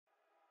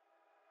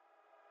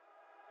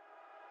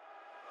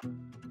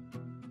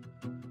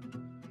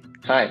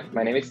Hi,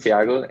 my name is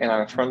Thiago and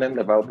I'm a front-end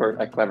developer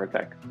at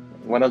Clevertech.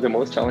 One of the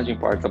most challenging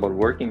parts about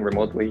working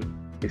remotely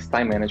is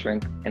time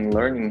management and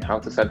learning how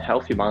to set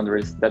healthy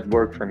boundaries that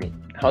work for me.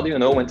 How do you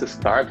know when to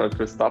start or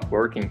to stop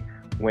working?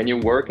 When you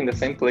work in the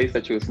same place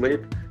that you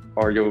sleep,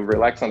 or you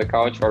relax on the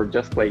couch, or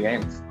just play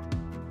games?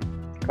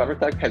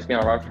 Clevertech has been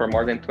around for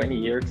more than 20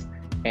 years,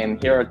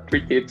 and here are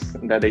 3 tips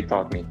that they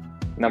taught me.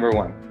 Number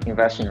 1,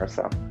 invest in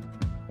yourself.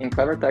 In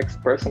Clevertech's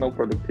personal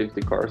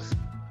productivity course,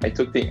 I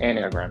took the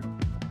Enneagram.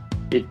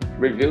 It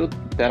revealed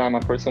that I'm a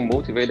person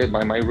motivated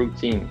by my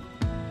routine.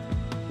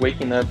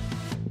 Waking up,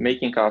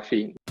 making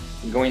coffee,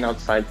 going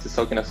outside to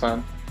soak in the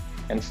sun,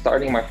 and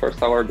starting my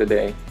first hour of the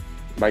day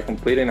by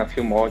completing a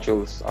few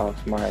modules of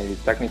my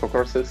technical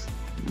courses.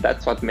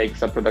 That's what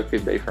makes a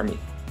productive day for me.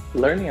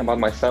 Learning about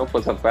myself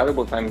was a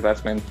valuable time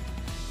investment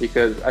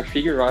because I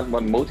figured out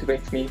what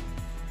motivates me,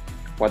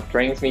 what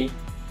drains me,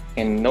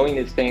 and knowing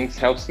these things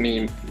helps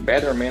me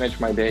better manage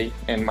my day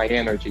and my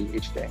energy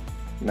each day.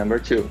 Number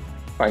 2,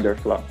 find your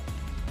flow.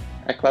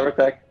 At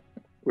Clevertech,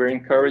 we're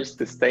encouraged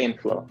to stay in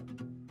flow.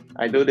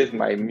 I do this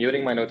by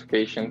muting my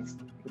notifications,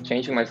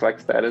 changing my Slack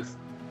status,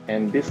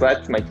 and this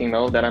lets my team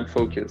know that I'm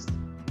focused.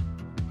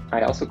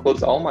 I also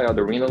close all my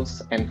other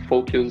windows and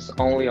focus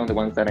only on the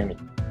ones that I need.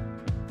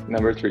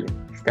 Number 3,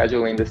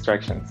 scheduling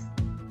distractions.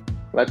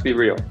 Let's be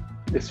real,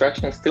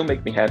 distractions still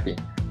make me happy,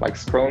 like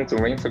scrolling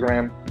through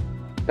Instagram,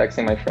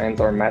 texting my friends,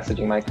 or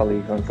messaging my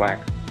colleagues on Slack.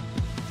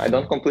 I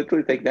don't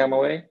completely take them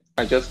away,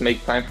 I just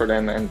make time for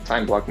them and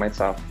time block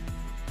myself.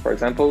 For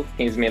example,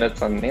 15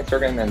 minutes on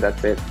Instagram and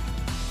that's it.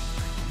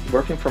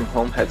 Working from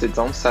home has its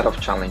own set of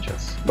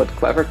challenges, but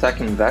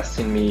Clevertech invests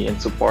in me and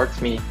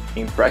supports me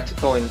in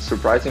practical and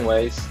surprising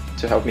ways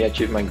to help me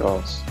achieve my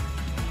goals.